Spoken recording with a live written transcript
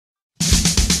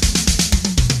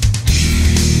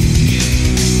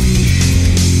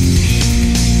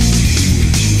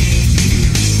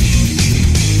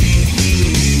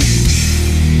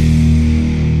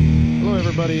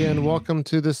welcome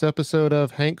to this episode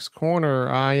of Hank's Corner.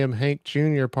 I am Hank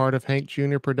Jr., part of Hank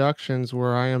Jr. Productions,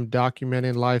 where I am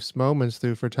documenting life's moments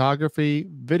through photography,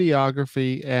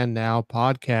 videography, and now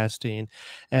podcasting.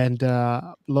 And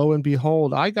lo and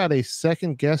behold, I got a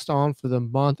second guest on for the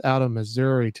month out of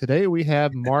Missouri. Today we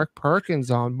have Mark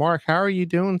Perkins on. Mark, how are you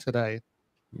doing today?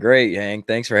 Great, Hank.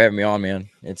 Thanks for having me on, man.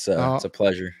 It's Uh, a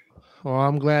pleasure. Well,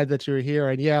 I'm glad that you're here,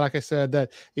 and yeah, like I said,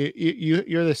 that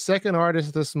you're the second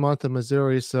artist this month in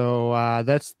Missouri, so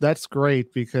that's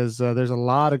great because there's a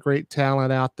lot of great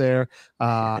talent out there,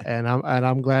 and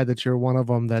I'm glad that you're one of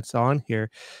them that's on here.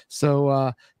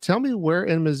 So tell me, where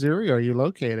in Missouri are you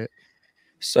located?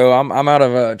 So I'm out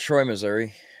of Troy,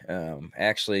 Missouri.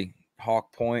 Actually,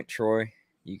 Hawk Point, Troy.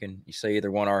 You say either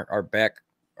one. Our back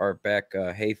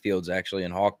hayfield's actually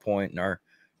in Hawk Point, and our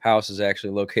house is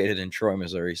actually located in Troy,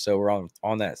 Missouri. So we're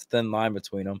on that thin line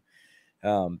between them.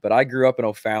 But I grew up in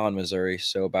O'Fallon, Missouri,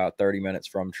 so about 30 minutes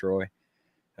from Troy.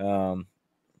 Not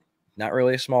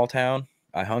really a small town.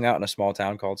 I hung out in a small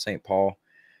town called St. Paul,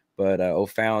 but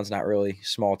O'Fallon's not really a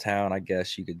small town, I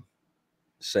guess you could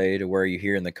say, to where you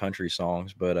hear in the country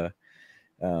songs. But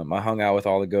I hung out with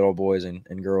all the good old boys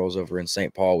and girls over in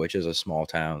St. Paul, which is a small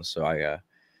town. So I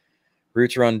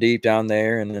roots run deep down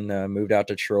there, and then moved out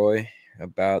to Troy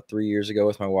about 3 years ago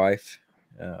with my wife.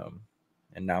 And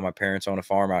now my parents own a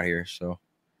farm out here. So.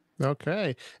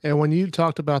 Okay. And when you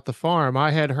talked about the farm, I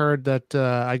had heard that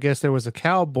I guess there was a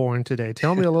cow born today.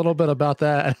 Tell me a little bit about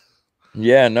that.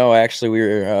 Yeah, no, actually we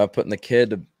were putting the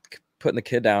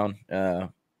kid down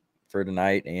for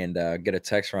tonight, and get a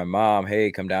text from my mom, "Hey,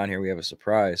 come down here, we have a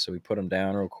surprise." So we put him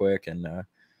down real quick and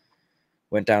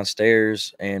went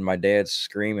downstairs, and my dad's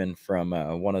screaming from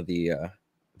one of the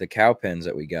cow pens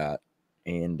that we got.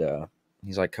 And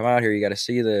he's like, "Come out here, you got to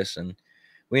see this." And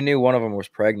we knew one of them was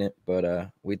pregnant,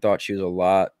 but we thought she was a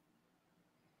lot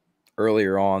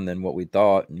earlier on than what we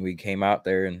thought. And we came out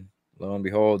there, and lo and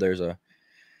behold, there's a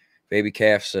baby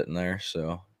calf sitting there.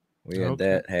 So we had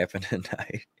that happen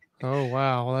tonight. Oh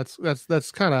wow, well,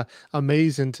 that's kind of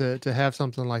amazing to have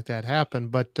something like that happen.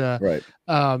 But Right.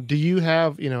 do you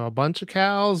have a bunch of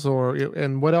cows,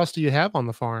 and what else do you have on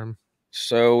the farm?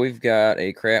 So we've got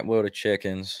a crap load of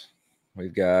chickens.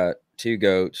 We've got 2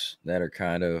 goats that are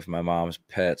kind of my mom's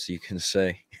pets, you can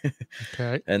say.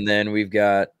 Okay. And then we've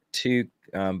got 2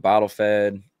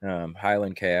 bottle-fed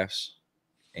Highland calves,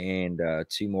 and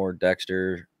 2 more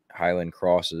Dexter Highland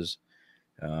crosses,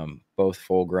 both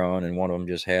full-grown, and one of them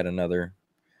just had another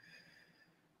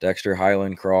Dexter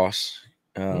Highland cross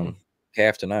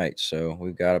calf tonight. So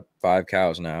we've got 5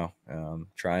 cows now,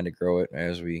 trying to grow it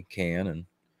as we can, and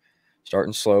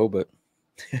starting slow, but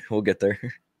we'll get there.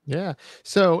 Yeah.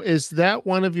 So is that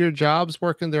one of your jobs,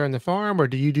 working there on the farm, or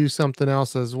do you do something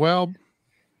else as well?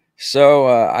 So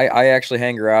I actually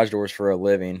hang garage doors for a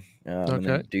living, and Okay.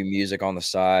 then do music on the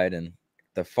side. And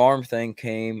the farm thing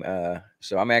came.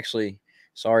 So I'm actually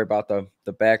sorry about the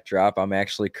backdrop. I'm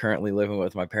actually currently living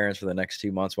with my parents for the next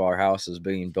 2 months while our house is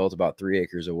being built about 3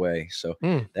 acres away. So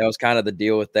that was kind of the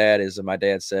deal with that. Is that my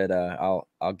dad said, I'll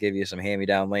give you some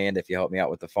hand-me-down land if you help me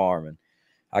out with the farm, and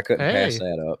I couldn't pass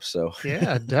that up. So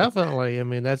yeah, definitely. I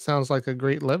mean, that sounds like a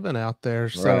great living out there.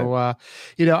 Right. So, I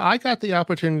got the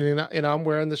opportunity, and I'm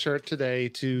wearing the shirt today,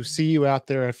 to see you out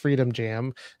there at Freedom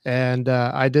Jam, and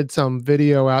I did some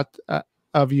video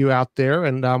of you out there,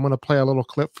 and I'm going to play a little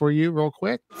clip for you real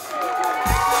quick.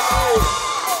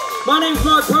 My name's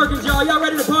Mark Perkins, y'all. Y'all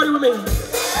ready to party with me?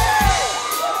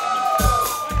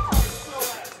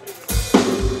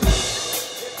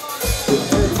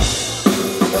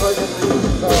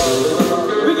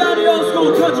 We got the old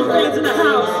school country fans in the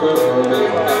house.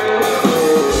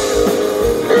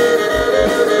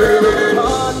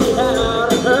 Taught me how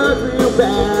to hurt real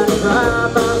bad, cry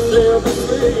myself to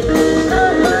sleep.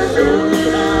 Show me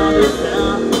how to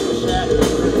sound shadow.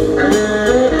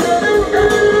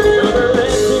 Never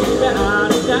let me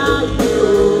down and die you.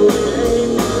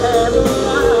 Ain't ever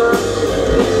lie.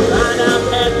 Find out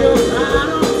that your cry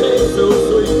don't taste so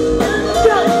sweet.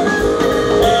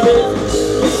 And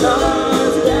it's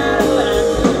hard to get left.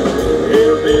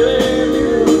 If feeling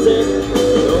you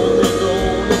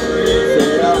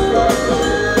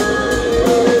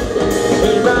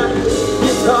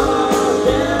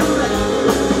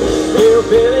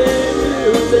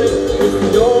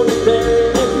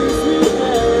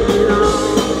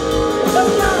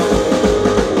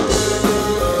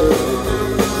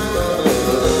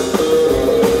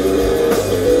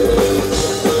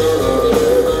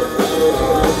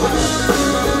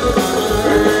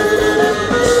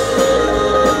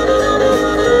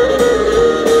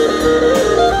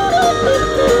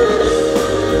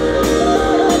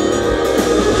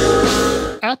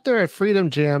Freedom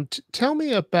Jam. Tell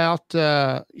me about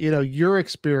your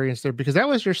experience there, because that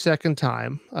was your second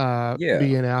time Yeah.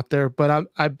 being out there, but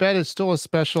I bet it's still as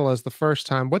special as the first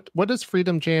time. What does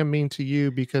Freedom Jam mean to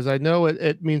you? Because I know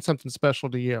it means something special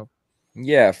to you.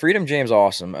 Yeah, Freedom Jam's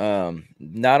awesome.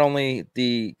 Not only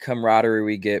the camaraderie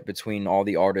we get between all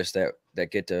the artists that you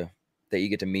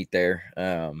get to meet there.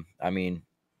 I mean,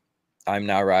 I'm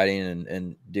now writing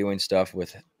and doing stuff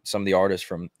with some of the artists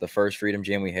from the first Freedom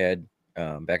Jam we had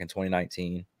back in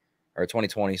 2019 or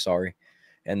 2020, sorry,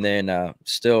 and then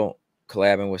still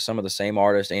collabing with some of the same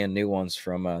artists and new ones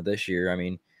from this year. I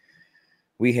mean,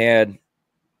 we had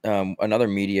another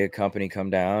media company come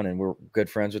down, and we're good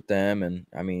friends with them. And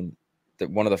I mean,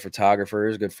 one of the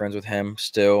photographers, good friends with him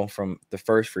still from the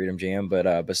first Freedom Jam.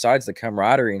 But besides the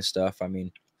camaraderie and stuff, I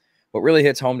mean, what really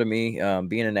hits home to me,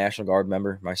 being a National Guard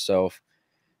member myself,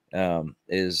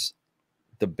 is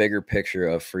the bigger picture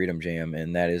of Freedom Jam,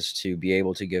 and that is to be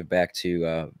able to give back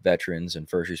to veterans and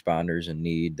first responders in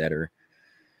need that are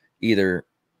either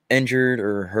injured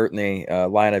or hurt in the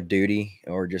line of duty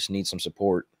or just need some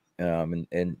support.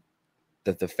 And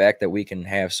that the fact that we can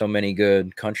have so many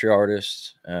good country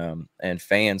artists and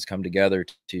fans come together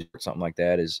to something like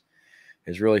that is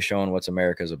really showing what's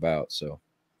America's about. So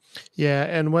Yeah,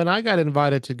 and when I got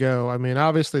invited to go, I mean,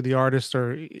 obviously the artists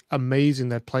are amazing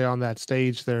that play on that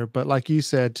stage there, but like you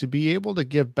said, to be able to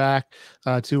give back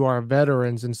to our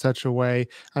veterans in such a way,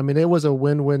 I mean, it was a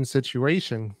win-win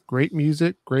situation. Great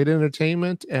music, great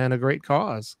entertainment, and a great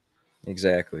cause.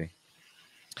 exactly.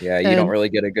 Yeah, you don't And really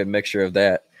get a good mixture of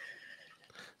that.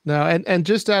 now, and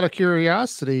just out of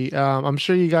curiosity, I'm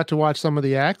sure you got to watch some of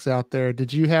the acts out there.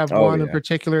 Did you have Oh one in yeah.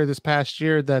 particular this past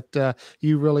year that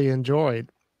you really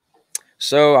enjoyed?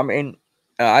 So I mean,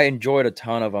 I enjoyed a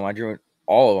ton of them. I enjoyed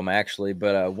all of them actually,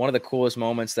 but one of the coolest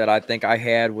moments that I think I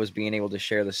had was being able to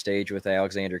share the stage with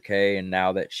Alexandra Kay, and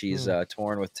now that she's Mm.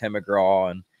 touring with Tim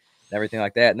McGraw and everything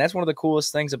like that. And that's one of the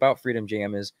coolest things about Freedom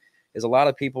Jam is a lot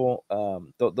of people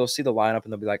they'll see the lineup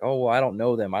and they'll be like, oh well, I don't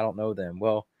know them. I don't know them.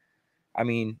 Well, I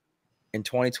mean, in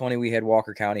 2020 we had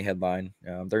Walker County headline.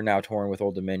 They're now touring with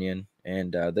Old Dominion,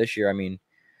 and this year, I mean,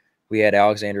 we had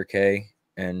Alexandra Kay,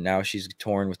 and now she's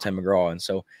touring with Tim McGraw. And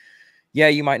so, yeah,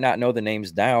 you might not know the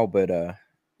names now, but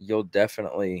you'll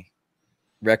definitely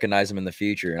recognize them in the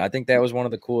future. And I think that was one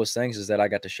of the coolest things, is that I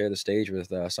got to share the stage with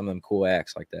some of them cool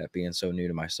acts like that, being so new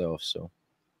to myself. So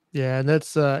Yeah, and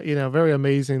that's very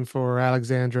amazing for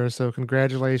Alexandra. So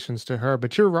congratulations to her.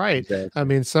 But you're right. I exactly.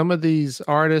 mean, some of these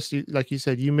artists, like you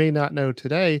said, you may not know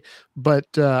today, but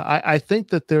I think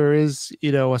that there is,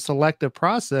 a selective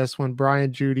process when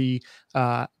Bryan Judy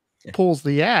Yeah. pulls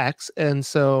the axe, and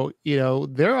so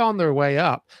they're on their way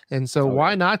up. And so Oh why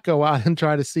yeah. not go out and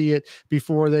try to see it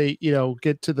before they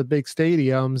get to the big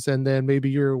stadiums, and then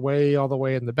maybe you're way all the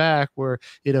way in the back where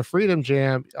Freedom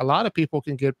Jam, a lot of people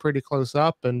can get pretty close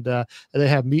up, and they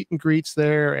have meet and greets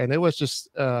there, and it was just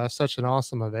such an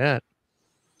awesome event.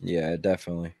 Yeah,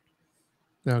 definitely.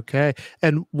 Okay.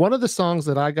 And one of the songs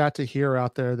that I got to hear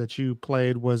out there that you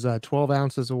played was 12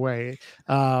 Ounces Away.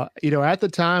 At the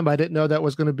time, I didn't know that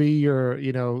was going to be your,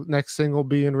 next single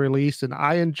being released, and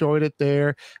I enjoyed it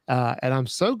there. And I'm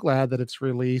so glad that it's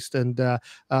released. And,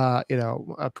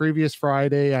 a previous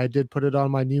Friday, I did put it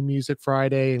on my New Music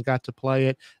Friday and got to play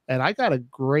it. And I got a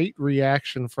great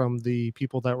reaction from the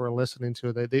people that were listening to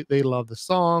it. They love the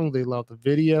song, they love the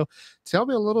video. Tell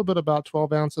me a little bit about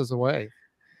 12 Ounces Away.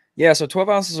 Yeah, so 12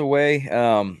 Ounces Away,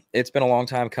 it's been a long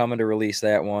time coming to release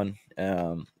that one.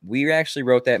 We actually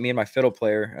wrote that, me and my fiddle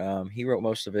player. He wrote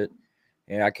most of it,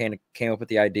 and I kind of came up with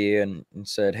the idea and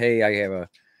said, hey, I have a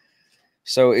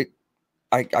so it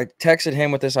I texted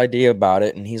him with this idea about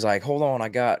it, and he's like, hold on, I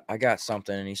got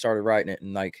something. And he started writing it,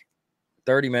 and like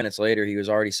 30 minutes later he was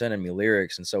already sending me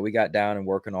lyrics. And so we got down and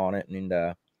working on it.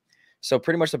 And so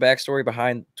pretty much the backstory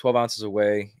behind 12 Ounces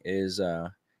Away is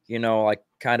like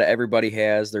kind of everybody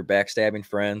has their backstabbing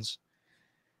friends.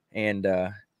 And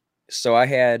so I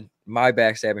had my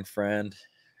backstabbing friend.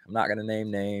 I'm not going to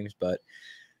name names, but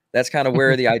that's kind of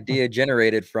where the idea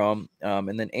generated from.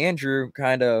 And then Andrew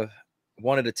kind of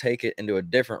wanted to take it into a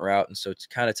different route. And so to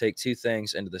kind of take two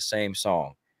things into the same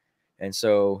song. And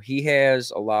so he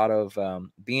has a lot of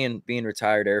being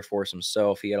retired Air Force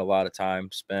himself. He had a lot of time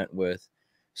spent with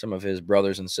some of his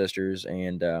brothers and sisters.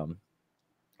 And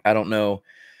I don't know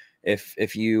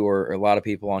if you or a lot of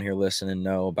people on here listening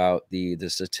know about the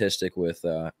statistic with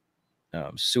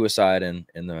suicide in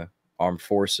the armed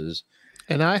forces.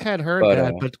 And I had heard But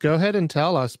that, but go ahead and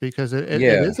tell us, because it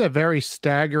yeah, is a very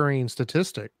staggering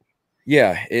statistic.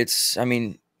 yeah, it's, I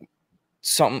mean,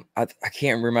 something I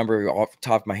can't remember off the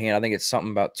top of my hand. I think it's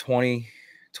something about 20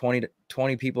 to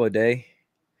 20 people a day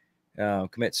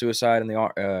commit suicide in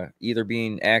the either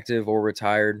being active or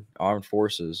retired armed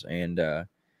forces, and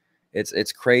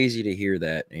it's crazy to hear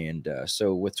that. And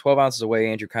so with 12 Ounces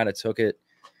Away, Andrew kind of took it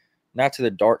not to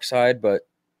the dark side, but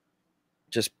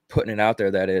just putting it out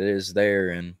there that it is there.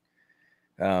 And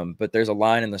but there's a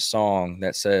line in the song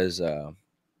that says, I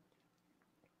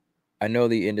know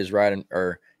the end is right,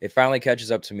 or it finally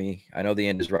catches up to me. I know the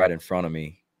end is right in front of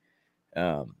me.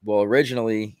 Well,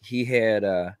 originally he had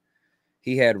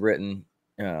written,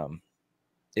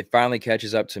 it finally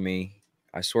catches up to me.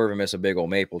 I swerve and miss a big old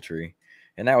maple tree.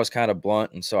 And that was kind of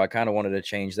blunt. And so I kind of wanted to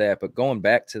change that. But going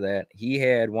back to that, he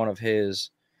had one of his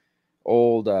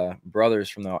old brothers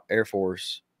from the Air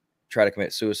Force try to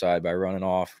commit suicide by running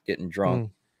off, getting drunk,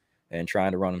 and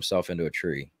trying to run himself into a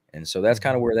tree. And so that's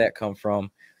kind of where that come from.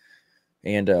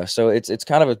 And so it's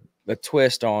kind of a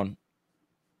twist on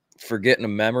forgetting a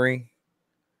memory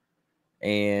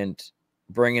and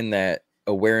bringing that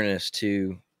awareness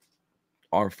to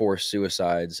armed force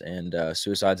suicides and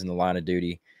suicides in the line of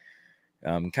duty.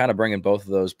 Kind of bringing both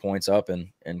of those points up and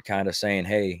kind of saying,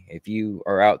 hey, if you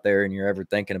are out there and you're ever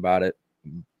thinking about it,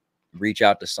 reach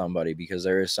out to somebody, because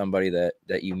there is somebody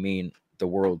that you mean the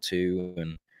world to,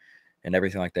 and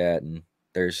everything like that. And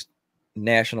there's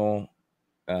national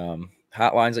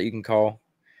hotlines that you can call.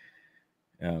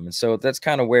 And so that's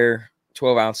kind of where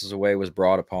 12 Ounces Away was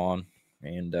brought upon.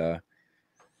 And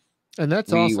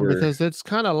that's awesome, because it's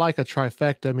kind of like a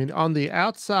trifecta. I mean, on the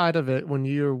outside of it, when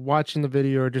you're watching the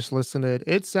video or just listening to it,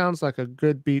 it sounds like a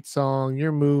good beat song.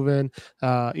 You're moving.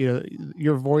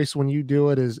 Your voice when you do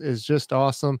it is just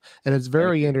awesome, and it's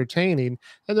very entertaining.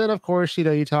 And then, of course,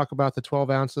 you talk about the 12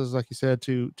 ounces, like you said,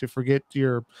 to forget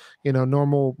your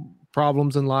normal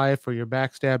problems in life or your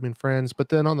backstabbing friends. But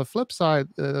then on the flip side,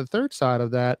 the third side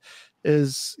of that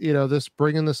is this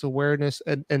bringing this awareness,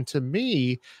 and to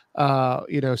me,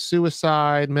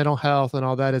 suicide, mental health, and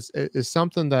all that is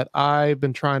something that I've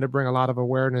been trying to bring a lot of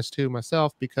awareness to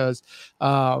myself, because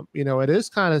it is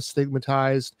kind of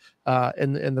stigmatized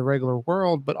in the regular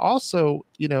world, but also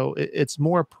it's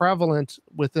more prevalent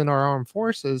within our armed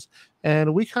forces,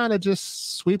 and we kind of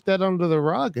just sweep that under the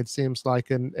rug, it seems like.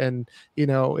 And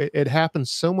it happens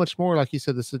so much more. Like you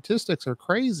said, the statistics are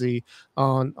crazy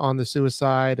on the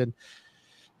suicide. And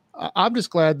I'm just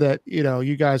glad that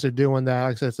you guys are doing that.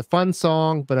 Like I said, it's a fun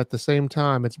song, but at the same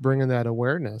time, it's bringing that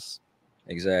awareness.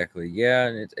 Exactly. Yeah,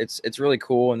 and it's really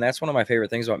cool, and that's one of my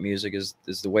favorite things about music is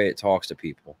the way it talks to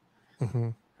people.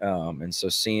 And so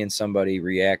seeing somebody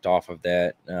react off of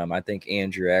that, I think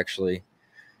Andrew actually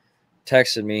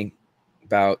texted me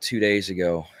about 2 days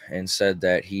ago and said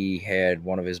that he had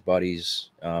one of his buddies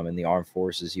in the armed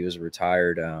forces. He was a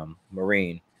retired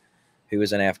Marine who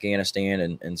was in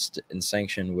Afghanistan and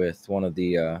sanctioned with one of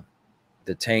the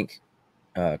tank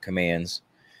commands.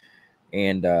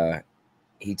 And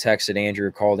he texted Andrew,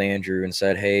 called Andrew, and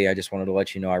said, hey, I just wanted to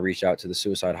let you know I reached out to the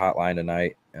suicide hotline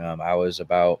tonight. I was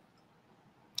about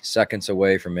seconds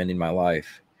away from ending my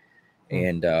life.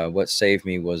 And what saved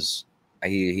me was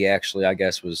he actually, I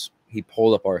guess, he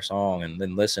pulled up our song and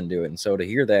then listened to it. And so to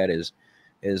hear that is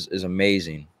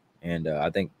amazing. And I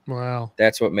think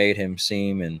that's what made him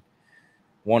seem, and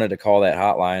wanted to call that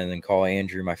hotline and then call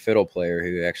Andrew, my fiddle player,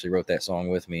 who actually wrote that song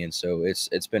with me. And so it's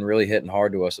been really hitting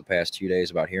hard to us the past 2 days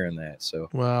about hearing that. So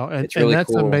and really that's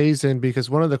cool. Amazing,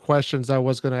 because one of the questions I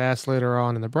was going to ask later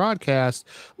on in the broadcast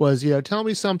was, tell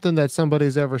me something that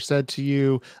somebody's ever said to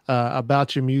you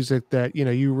about your music that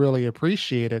you really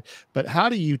appreciated. But how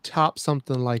do you top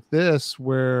something like this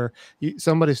where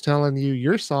somebody's telling you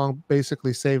your song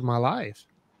basically saved my life?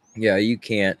 Yeah, you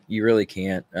can't. You really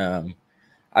can't.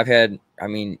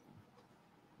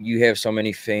 You have so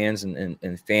many fans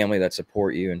and family that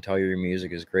support you and tell you your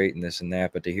music is great and this and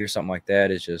that, but to hear something like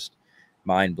that is just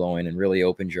mind-blowing and really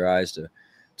opens your eyes to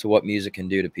what music can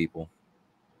do to people.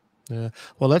 Yeah.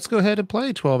 Well, let's go ahead and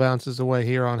play 12 Ounces Away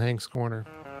here on Hank's Corner.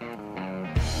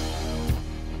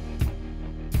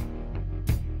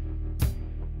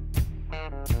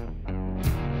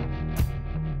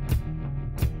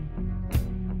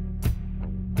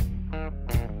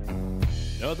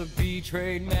 Another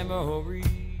betrayed memory,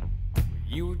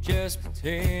 you were just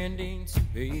pretending to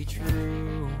be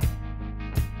true.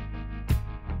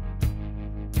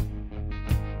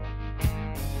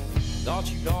 Thought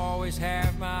you'd always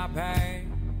have my back.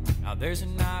 Now there's a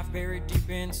knife buried deep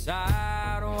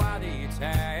inside. Why the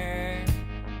attack?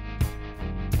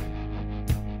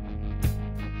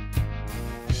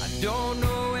 I don't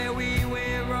know where we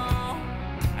went wrong.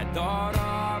 I thought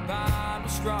our bond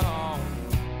was strong.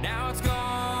 Now it's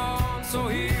gone, so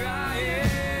here I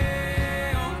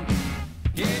am,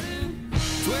 getting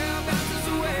 12 ounces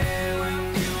away.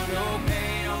 Will feel no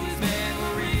pain on this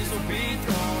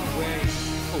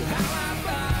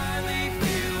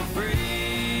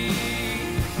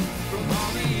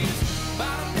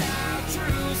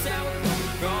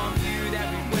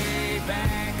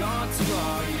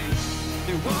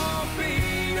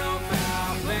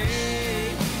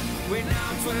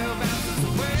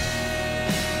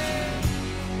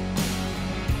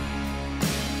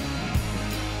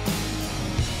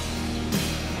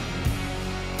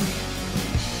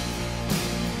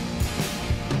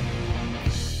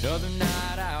Another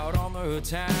night out on the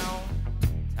town.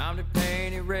 Time to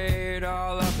paint it red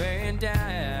all up and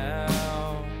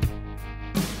down.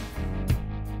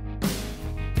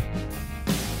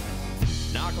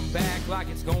 Knock 'em back like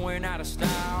it's going out of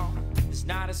style. This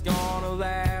night is gonna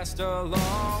last a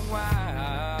long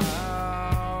while.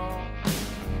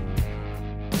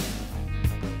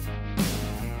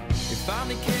 It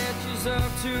finally catches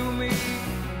up to me.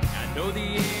 I know the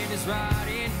end is right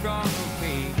in front of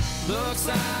me. Looks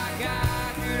like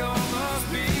I could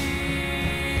almost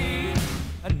be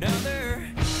another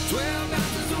 12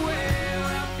 ounces away.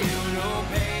 When I feel no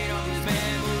pain, all these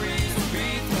memories will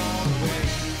be thrown away.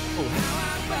 Oh, how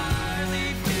I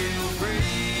finally feel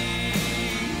free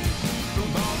from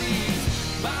all these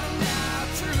bottomed out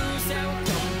truths that were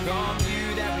coming from you,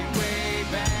 that we way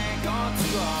back onto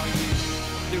all you.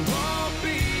 There won't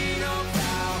be no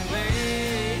foul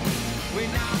play when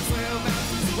I'm 12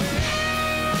 ounces away.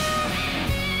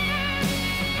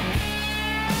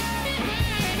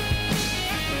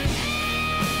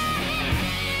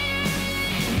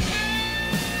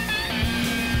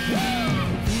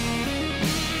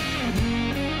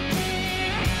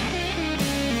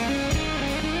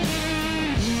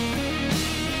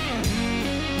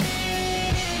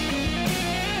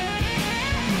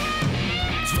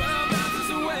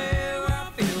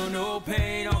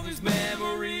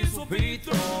 Be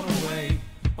thrown away.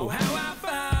 Oh, how I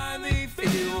finally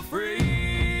feel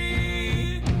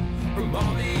free from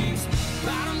all these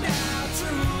bottomed out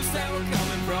truths that were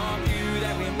coming from you,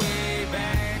 that went way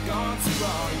back onto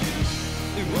all you.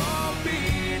 There won't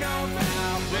be no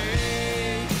foul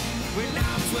play when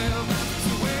I'm 12 ounces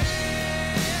away.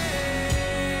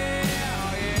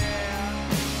 Oh, yeah.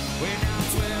 When I'm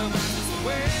 12 ounces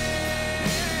away.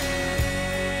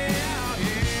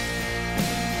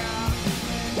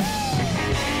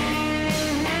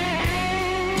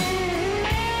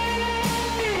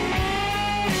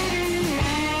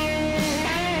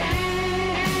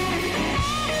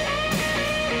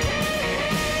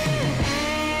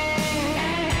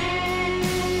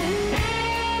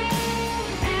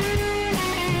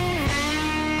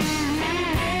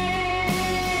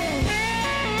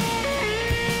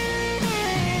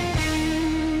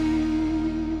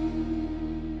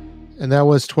 And that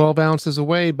was 12 Ounces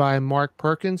Away by Mark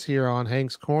Perkins here on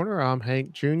Hank's Corner. I'm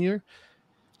Hank Jr.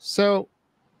 So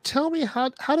tell me, how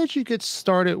did you get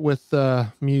started with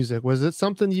music? Was it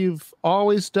something you've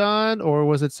always done, or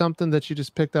was it something that you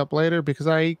just picked up later? Because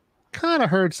I kind of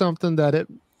heard something that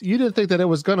you didn't think that it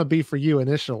was going to be for you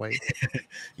initially.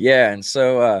 Yeah, and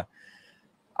so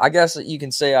I guess you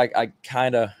can say I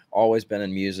kind of always been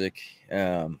in music.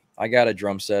 I got a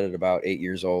drum set at about 8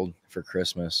 years old for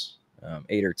Christmas.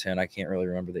 8 or 10, I can't really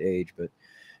remember the age, but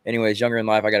anyways, younger in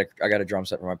life, I got a drum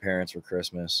set for my parents for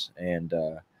Christmas, and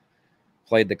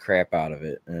played the crap out of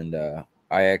it. And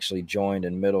I actually joined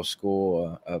in middle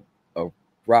school a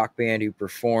rock band who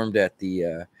performed at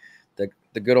the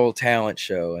good old talent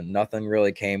show, and nothing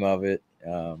really came of it.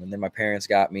 And then my parents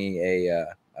got me a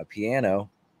piano,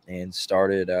 and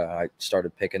I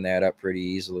started picking that up pretty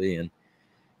easily, and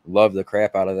loved the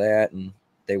crap out of that. And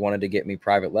they wanted to get me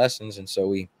private lessons, and so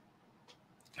we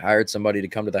hired somebody to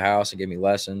come to the house and give me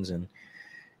lessons, and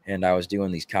I was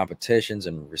doing these competitions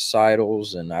and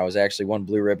recitals, and I was actually one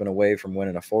blue ribbon away from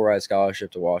winning a full ride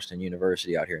scholarship to Washington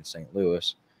University out here in St.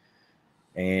 Louis.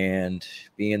 And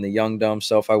being the young dumb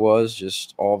self I was,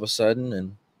 just all of a sudden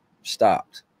and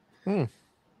stopped.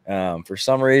 For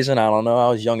some reason, I don't know, I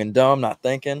was young and dumb, not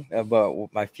thinking about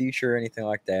my future or anything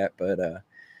like that. But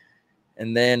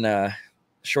and then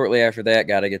shortly after that,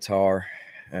 got a guitar.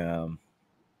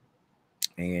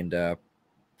 And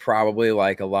probably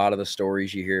like a lot of the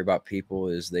stories you hear about people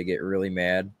is they get really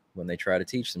mad when they try to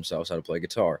teach themselves how to play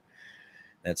guitar.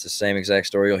 That's the same exact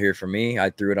story you'll hear from me.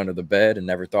 I threw it under the bed and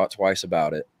never thought twice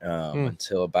about it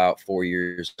until about 4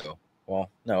 years ago. Well,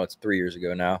 no, it's 3 years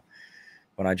ago now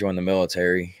when I joined the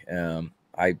military.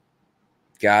 I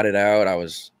got it out. I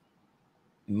was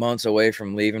months away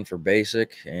from leaving for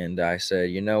basic, and I said,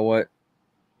 you know what?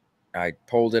 I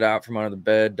pulled it out from under the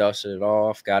bed, dusted it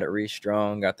off, got it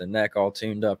restrung, got the neck all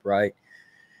tuned up right,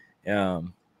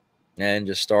 and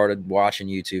just started watching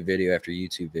YouTube video after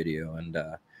YouTube video. And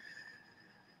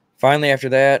finally, after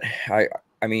that, I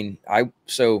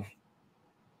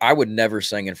would never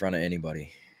sing in front of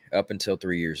anybody up until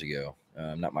 3 years ago.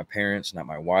 Not my parents, not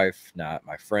my wife, not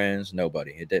my friends,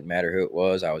 nobody. It didn't matter who it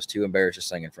was. I was too embarrassed to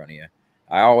sing in front of you.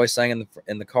 I always sang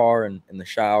in the car and in the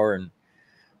shower, and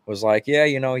was like, yeah,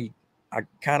 you know, I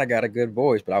kind of got a good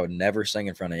voice, but I would never sing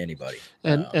in front of anybody.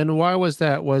 And why was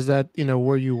that? Was that, you know,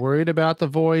 were you worried about the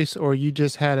voice, or you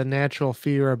just had a natural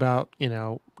fear about, you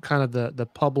know, kind of the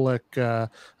public,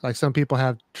 like some people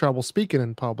have trouble speaking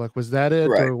in public. Was that it,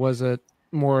 Right. or was it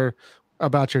more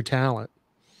about your talent?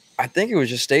 I think it was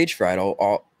just stage fright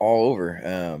all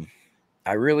over.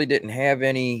 I really didn't have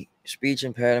any speech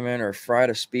impediment or fright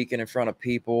of speaking in front of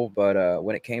people, but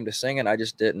when it came to singing, I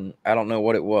just didn't. I don't know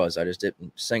what it was. I just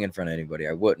didn't sing in front of anybody.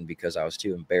 I wouldn't because I was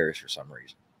too embarrassed for some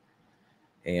reason.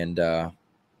 And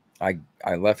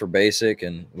I left for basic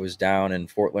and was down in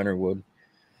Fort Leonard Wood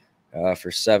for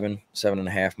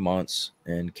 7.5 months,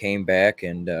 and came back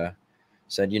and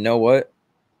said, you know what,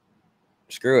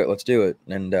 screw it, let's do it.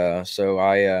 And so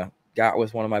I got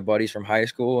with one of my buddies from high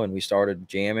school, and we started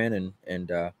jamming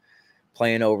and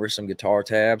playing over some guitar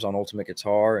tabs on Ultimate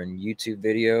Guitar and YouTube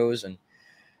videos. And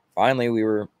finally, we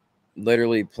were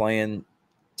literally playing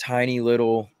tiny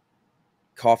little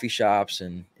coffee shops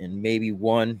and maybe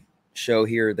one show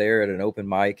here or there at an open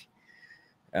mic.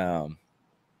 And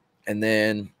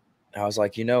then I was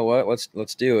like, you know what,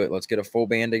 let's do it. Let's get a full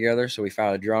band together. So we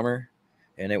found a drummer,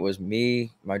 and it was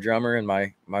me, my drummer, and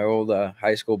my old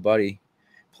high school buddy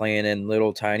playing in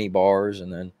little tiny bars,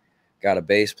 and then got a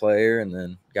bass player, and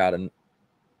then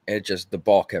the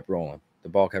ball kept rolling. The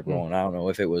ball kept rolling. I don't know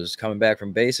if it was coming back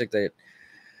from basic that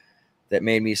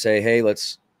made me say, hey,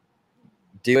 let's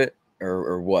do it,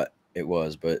 or what it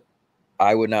was. But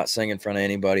I would not sing in front of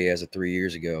anybody as of 3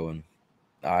 years ago. And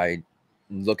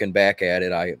looking back at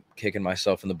it, I kicking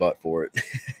myself in the butt for it.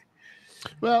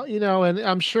 Well, and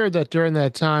I'm sure that during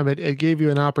that time, it gave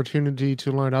you an opportunity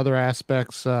to learn other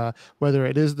aspects, whether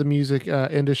it is the music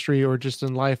industry or just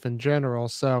in life in general.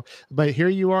 So, but here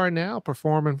you are now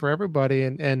performing for everybody,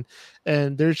 and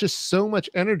there's just so much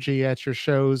energy at your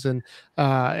shows, and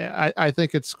I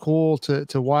think it's cool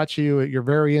to watch you. You're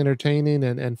very entertaining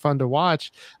and fun to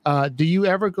watch. Do you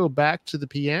ever go back to the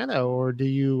piano, or do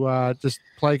you just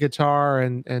play guitar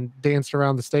and dance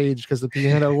around the stage, because the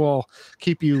piano will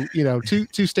keep you,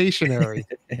 too stationary?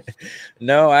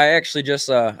 No, I actually just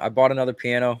I bought another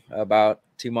piano about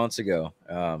 2 months ago,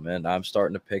 and I'm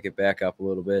starting to pick it back up a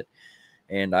little bit.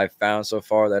 And I found so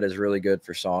far that is really good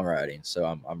for songwriting. So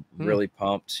I'm really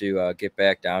pumped to get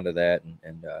back down to that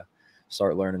and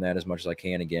start learning that as much as I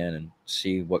can again, and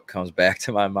see what comes back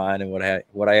to my mind and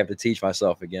what I have to teach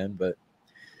myself again. But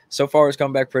so far it's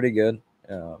come back pretty good.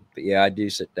 But yeah, I do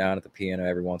sit down at the piano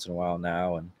every once in a while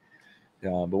now. And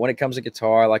but when it comes to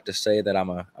guitar, I like to say that I'm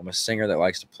a singer that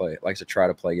likes to try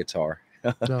to play guitar.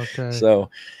 Okay. So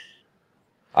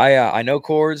I know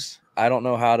chords. I don't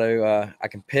know how to. I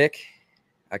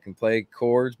can play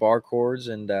chords, bar chords,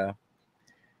 and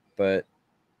but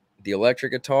the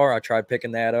electric guitar, I tried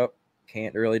picking that up.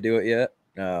 Can't really do it yet.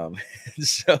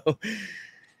 So.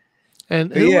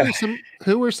 And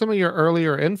who were some of your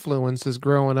earlier influences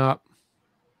growing up?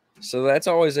 So that's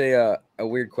always a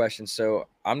weird question. So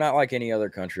I'm not like any other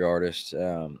country artist.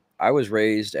 I was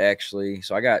raised actually.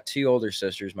 So I got two older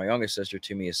sisters. My youngest sister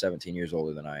to me is 17 years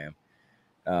older than I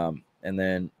am. And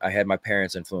then I had my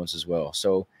parents' influence as well.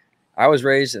 So I was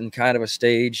raised in kind of a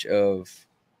stage of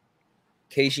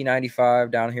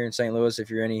KC95 down here in St. Louis, if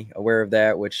you're aware of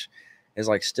that, which is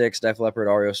like Styx, Def Leppard,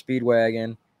 REO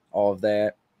Speedwagon, all of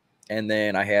that. And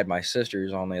then I had my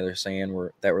sisters on the other side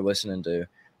that were listening to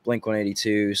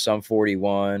Blink-182, Sum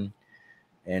 41,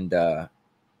 and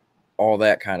all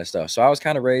that kind of stuff. So I was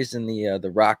kind of raised in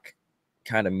the rock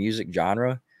kind of music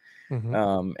genre.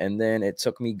 And then it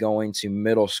took me going to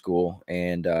middle school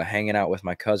and hanging out with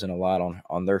my cousin a lot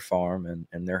on their farm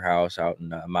and their house out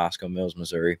in Moscow Mills,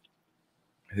 Missouri,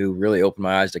 who really opened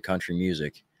my eyes to country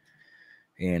music.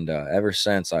 And ever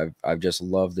since, I've just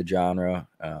loved the genre.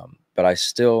 But I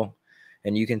still,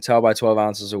 and you can tell by 12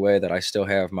 Ounces Away that I still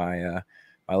have my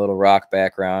my little rock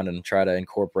background, and try to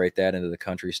incorporate that into the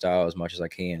country style as much as I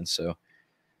can. So.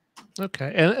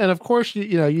 Okay. And of course,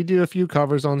 you do a few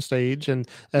covers on stage, and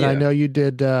Yeah. I know you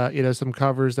did, some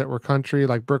covers that were country,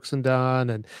 like Brooks and Dunn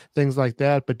and things like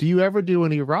that. But do you ever do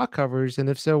any rock covers? And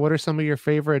if so, what are some of your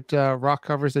favorite rock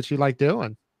covers that you like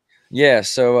doing? Yeah,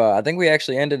 so I think we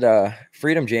actually ended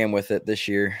Freedom Jam with it this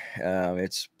year.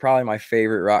 It's probably my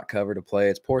favorite rock cover to play.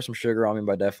 It's Pour Some Sugar on Me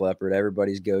by Def Leppard,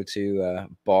 everybody's go-to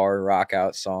bar rock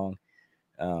out song.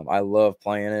 I love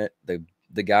playing it.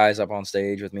 The guys up on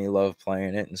stage with me love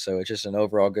playing it, and so it's just an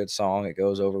overall good song. It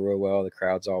goes over real well. The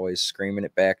crowd's always screaming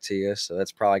it back to you, so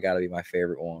that's probably got to be my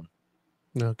favorite one.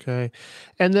 Okay.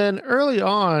 And then early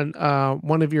on,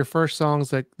 one of your first songs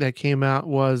that came out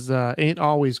was Ain't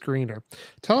Always Greener.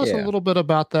 Tell us a Yeah. little bit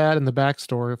about that and the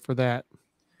backstory for that.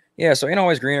 Yeah, so Ain't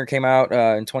Always Greener came out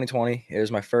in 2020. It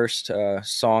was my first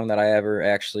song that I ever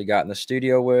actually got in the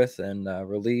studio with and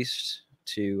released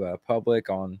to public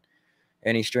on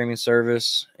any streaming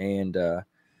service. And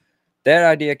that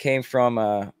idea came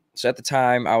from, so at the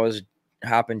time I was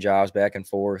hopping jobs back and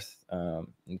forth,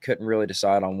 and couldn't really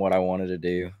decide on what I wanted to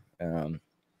do.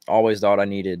 Always thought I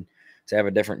needed to have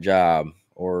a different job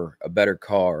or a better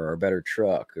car or a better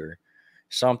truck or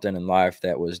something in life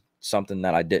that was something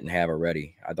that I didn't have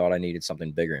already. I thought I needed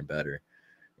something bigger and better.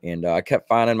 And I kept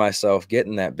finding myself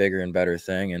getting that bigger and better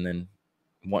thing and then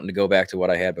wanting to go back to what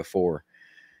I had before.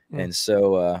 And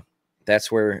so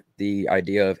that's where the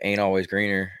idea of Ain't Always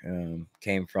Greener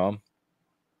came from,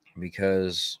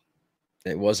 because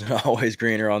it wasn't always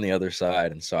greener on the other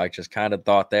side. And so I just kind of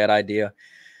thought that idea.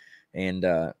 And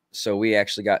so we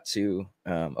actually got to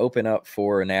open up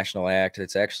for a national act.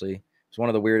 It's one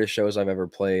of the weirdest shows I've ever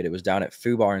played. It was down at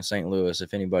Foo Bar in St. Louis.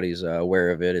 If anybody's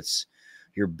aware of it, it's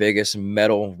your biggest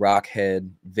metal rock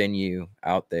head venue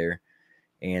out there.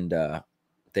 And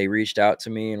they reached out to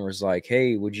me and was like,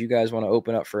 hey, would you guys want to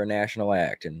open up for a national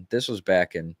act? And this was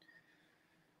back in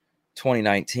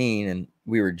 2019, and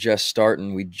we were just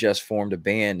starting. We just formed a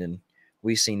band, and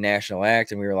we seen national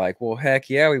act, and we were like, well, heck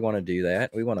yeah, we want to do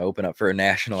that. We want to open up for a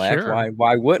national act.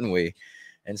 Why wouldn't we?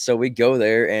 And so we go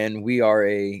there, and we are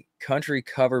a country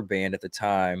cover band at the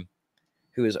time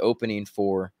who is opening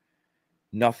for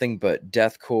nothing but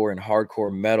deathcore and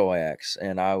hardcore metal acts.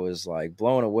 And I was like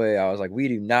blown away. I was like, we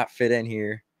do not fit in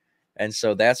here. And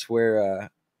so that's where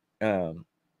I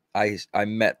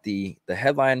met the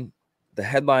headlining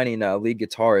lead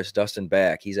guitarist, Dustin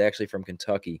Back. He's actually from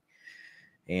Kentucky,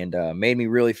 and made me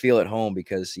really feel at home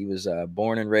because he was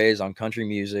born and raised on country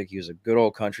music. He was a good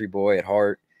old country boy at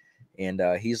heart. And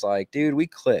he's like, dude, we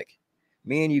click.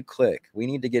 Me and you click. We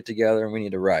need to get together and we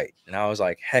need to write. And I was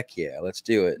like, heck yeah, let's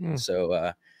do it. And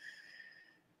so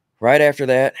right after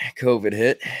that, COVID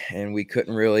hit, and we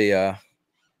couldn't really,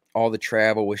 all the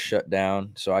travel was shut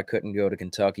down. So I couldn't go to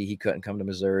Kentucky. He couldn't come to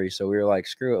Missouri. So we were like,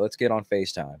 screw it, let's get on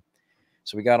FaceTime.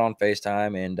 So we got on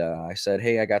FaceTime, and I said,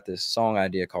 hey, I got this song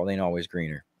idea called Ain't Always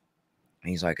Greener. And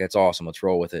he's like, that's awesome. Let's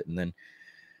roll with it. And then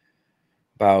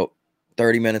about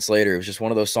 30 minutes later, it was just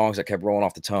one of those songs that kept rolling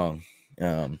off the tongue.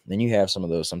 And you have some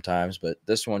of those sometimes, but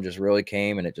this one just really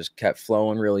came, and it just kept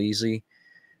flowing real easy.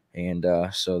 And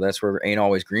so that's where Ain't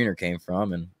Always Greener came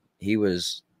from. And he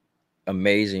was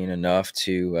amazing enough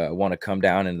to want to come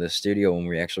down into the studio when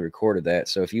we actually recorded that.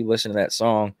 So if you listen to that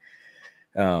song,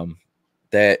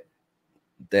 that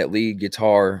lead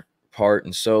guitar part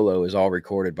and solo is all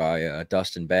recorded by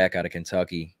Dustin Back out of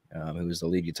Kentucky, who was the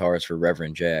lead guitarist for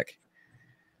Reverend Jack.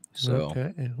 So,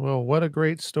 okay. Well, what a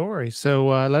great story. So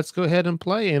let's go ahead and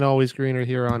play Ain't Always Greener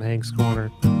here on Hank's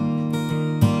Corner.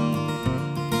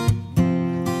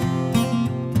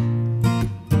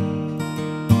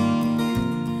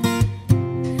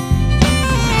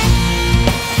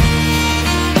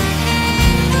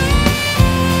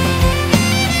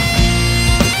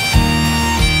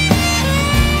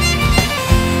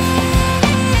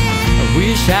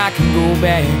 I can go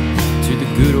back to the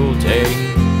good old days.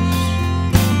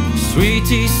 Sweet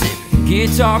tea sipping,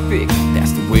 guitar picking,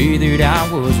 that's the way that I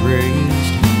was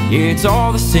raised. Yeah, it's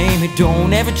all the same, it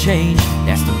don't ever change,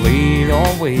 that's the way it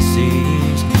always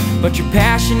seems. But your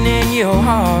passion and your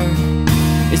heart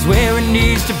is where it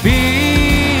needs to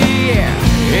be. Yeah,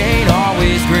 ain't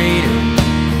always greener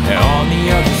on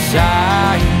the other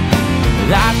side.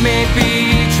 Life may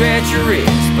be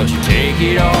treacherous, but you take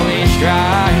it all in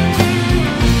stride.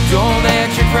 Don't let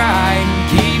your pride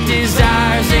keep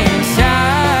desires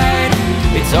inside.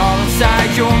 It's all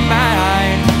inside your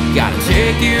mind. Gotta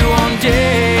take you one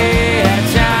day at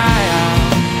a time.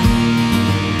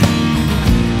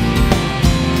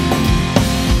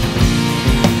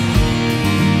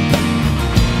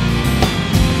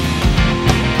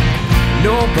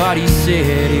 Nobody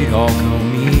said it all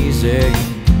come easy.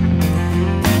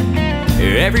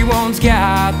 Everyone's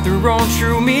got their own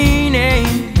true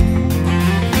meaning.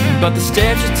 But the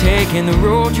steps you take and the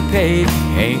road you pave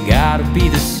ain't gotta be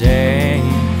the same.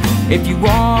 If you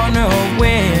wanna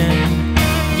win,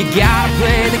 you gotta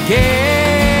play the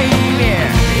game. Yeah,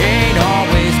 ain't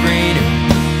always greener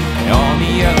on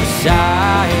the other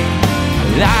side.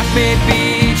 Life may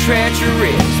be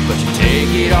treacherous, but you take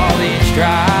it all in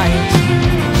stride.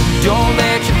 Don't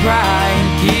let your pride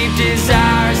keep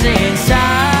desires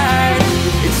inside.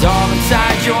 It's all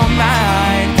inside your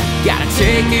mind. Gotta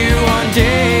take you one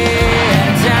day at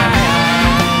a time.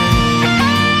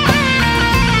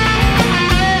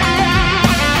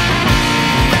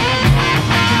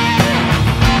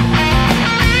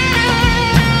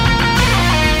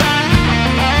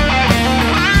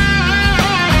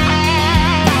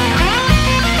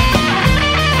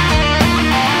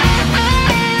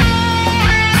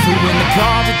 So when the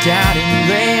cards are down and you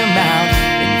lay them out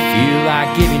and you feel like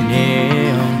giving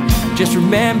in, Just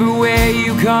remember where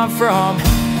you come from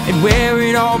and where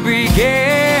it all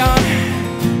began.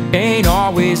 Ain't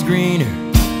always greener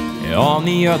on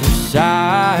the other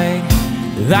side.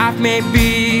 Life may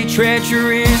be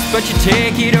treacherous, but you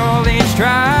take it all in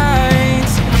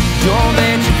strides. Don't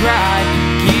let your pride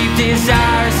keep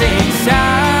desires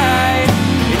inside.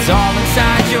 It's all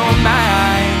inside your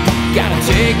mind. Gotta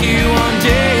take it one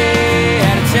day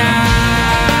at a time.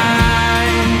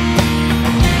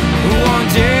 One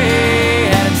day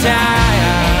at a time.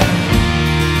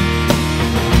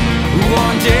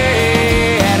 One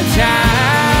day at a time.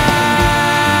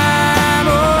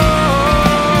 Oh.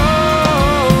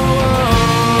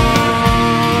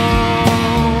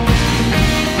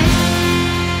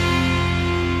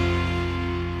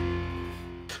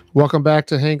 Welcome back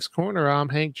to Hank's Corner. I'm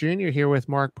Hank Jr. here with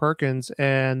Mark Perkins,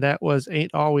 and that was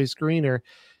Ain't Always Greener.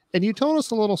 And you told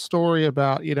us a little story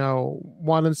about,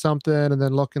 wanting something and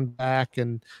then looking back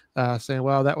and saying,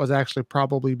 well, that was actually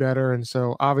probably better. And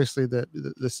so obviously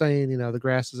the saying, the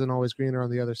grass isn't always greener on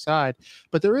the other side.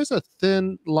 But there is a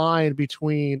thin line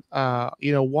between,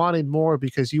 wanting more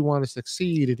because you want to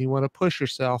succeed and you want to push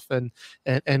yourself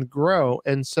and grow.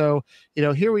 And so,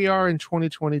 here we are in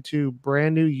 2022,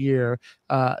 brand new year.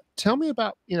 Tell me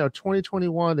about,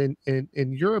 2021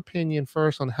 in your opinion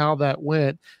first on how that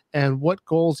went and what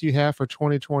goals you have for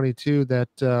 2022 that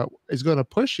is going to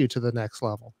push you to the next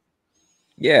level.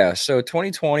 Yeah, so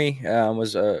 2020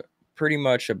 was pretty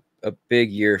much a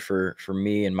big year for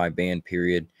me and my band,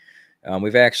 period.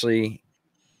 We've actually,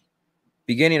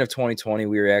 beginning of 2020,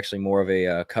 we were actually more of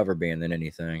a cover band than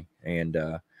anything. And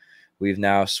we've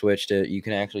now switched it. You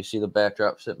can actually see the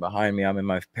backdrop sitting behind me. I'm in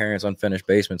my parents' unfinished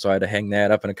basement, so I had to hang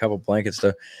that up in a couple blankets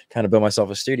to kind of build myself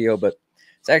a studio. But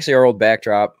it's actually our old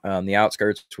backdrop. The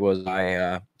Outskirts was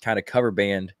my kind of cover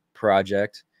band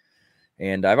project.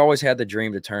 And I've always had the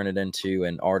dream to turn it into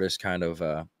an artist kind of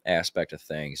aspect of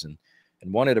things and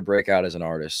wanted to break out as an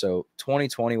artist. So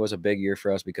 2020 was a big year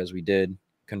for us because we did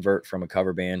convert from a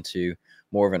cover band to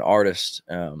more of an artist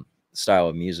style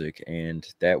of music. And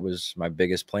that was my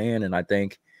biggest plan. And I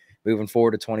think moving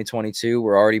forward to 2022,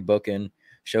 we're already booking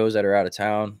shows that are out of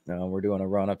town. We're doing a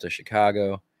run up to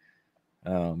Chicago.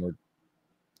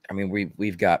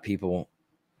 We've got people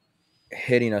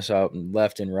hitting us up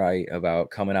left and right about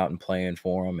coming out and playing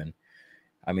for them. And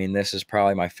I mean, this is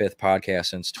probably my 5th podcast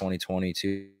since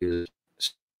 2022.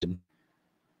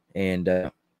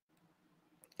 And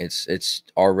it's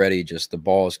already just, the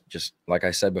ball's just, like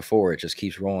I said before, it just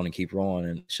keeps rolling and keep rolling,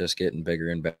 and it's just getting bigger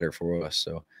and better for us.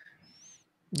 So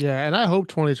Yeah, and I hope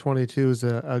 2022 is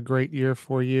a great year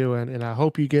for you, and I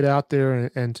hope you get out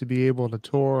there and to be able to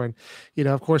tour. And,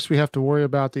 of course, we have to worry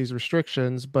about these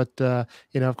restrictions, but,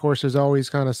 of course, there's always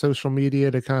kind of social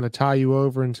media to kind of tie you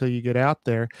over until you get out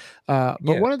there. But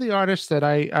yeah. one of the artists that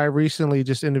I recently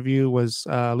just interviewed was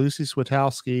Lucie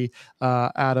Switalski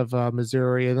out of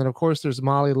Missouri. And then, of course, there's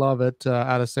Molly Lovette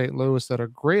out of St. Louis that are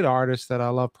great artists that I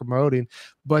love promoting.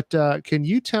 But can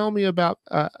you tell me about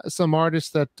some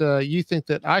artists that you think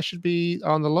that I should be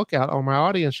on the lookout, or my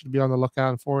audience should be on the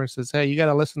lookout for, and says, hey, you got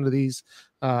to listen to these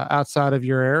outside of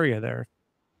your area there?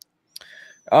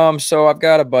 So I've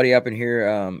got a buddy up in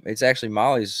here. It's actually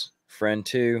Molly's friend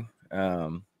too.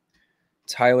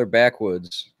 Tyler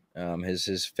Backwoods,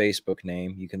 his Facebook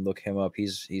name. You can look him up.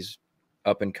 He's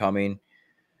up and coming.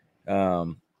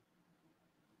 Other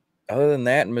than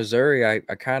that, in Missouri,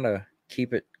 I kind of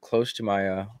keep it close to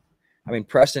my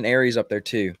Preston Airy's up there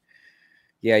too.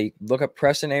 Yeah, you look up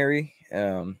Preston Airy.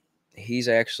 He's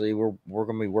actually, we're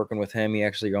gonna be working with him. He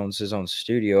actually owns his own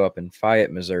studio up in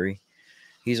Fayette, Missouri.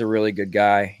 He's a really good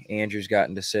guy. Andrew's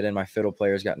gotten to sit in, my fiddle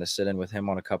player's gotten to sit in with him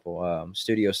on a couple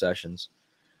studio sessions.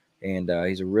 And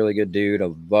he's a really good dude.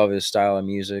 I love his style of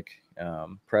music.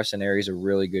 Preston Airy's a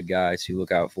really good guy to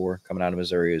look out for coming out of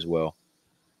Missouri as well.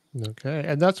 Okay.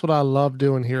 And that's what I love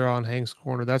doing here on Hank's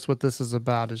Corner. That's what this is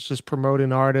about. It's just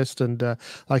promoting artists. And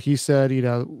like you said,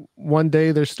 one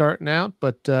day they're starting out,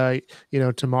 but,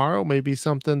 tomorrow may be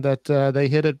something that they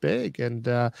hit it big. And,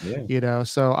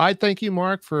 so I thank you,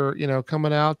 Mark, for,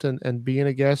 coming out and being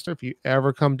a guest. If you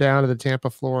ever come down to the Tampa,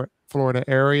 Florida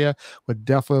area, would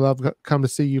definitely love to come to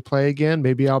see you play again.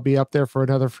 Maybe I'll be up there for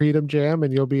another Freedom Jam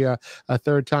and you'll be a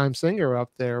third-time singer up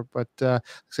there. But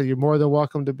so you're more than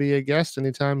welcome to be a guest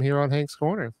anytime here on Hank's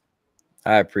Corner.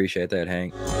 I appreciate that,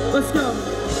 Hank. Let's go.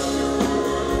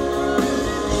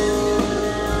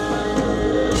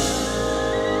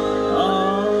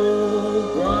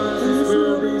 All bronzes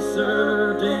will be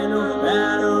served and no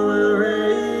battle will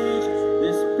rage.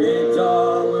 This big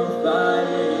dog will fight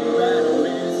when you rattle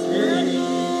his cage.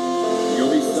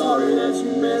 You'll be sorry that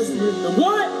you messed with the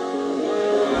what?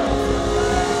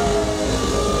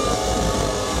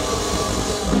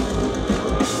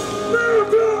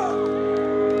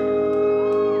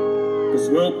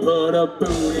 put a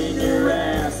boot in your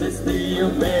ass. It's the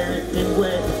American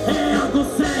way. Hey, Uncle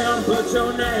Sam, put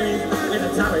your name in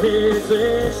the top of his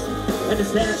list. And the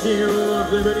Statue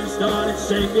of Liberty started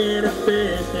shaking a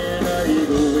fist. And an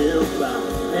eagle will fly,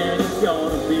 and it's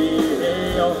gonna be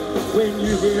hell when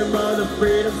you hear Mother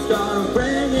Freedom start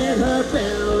ringing her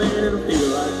bell.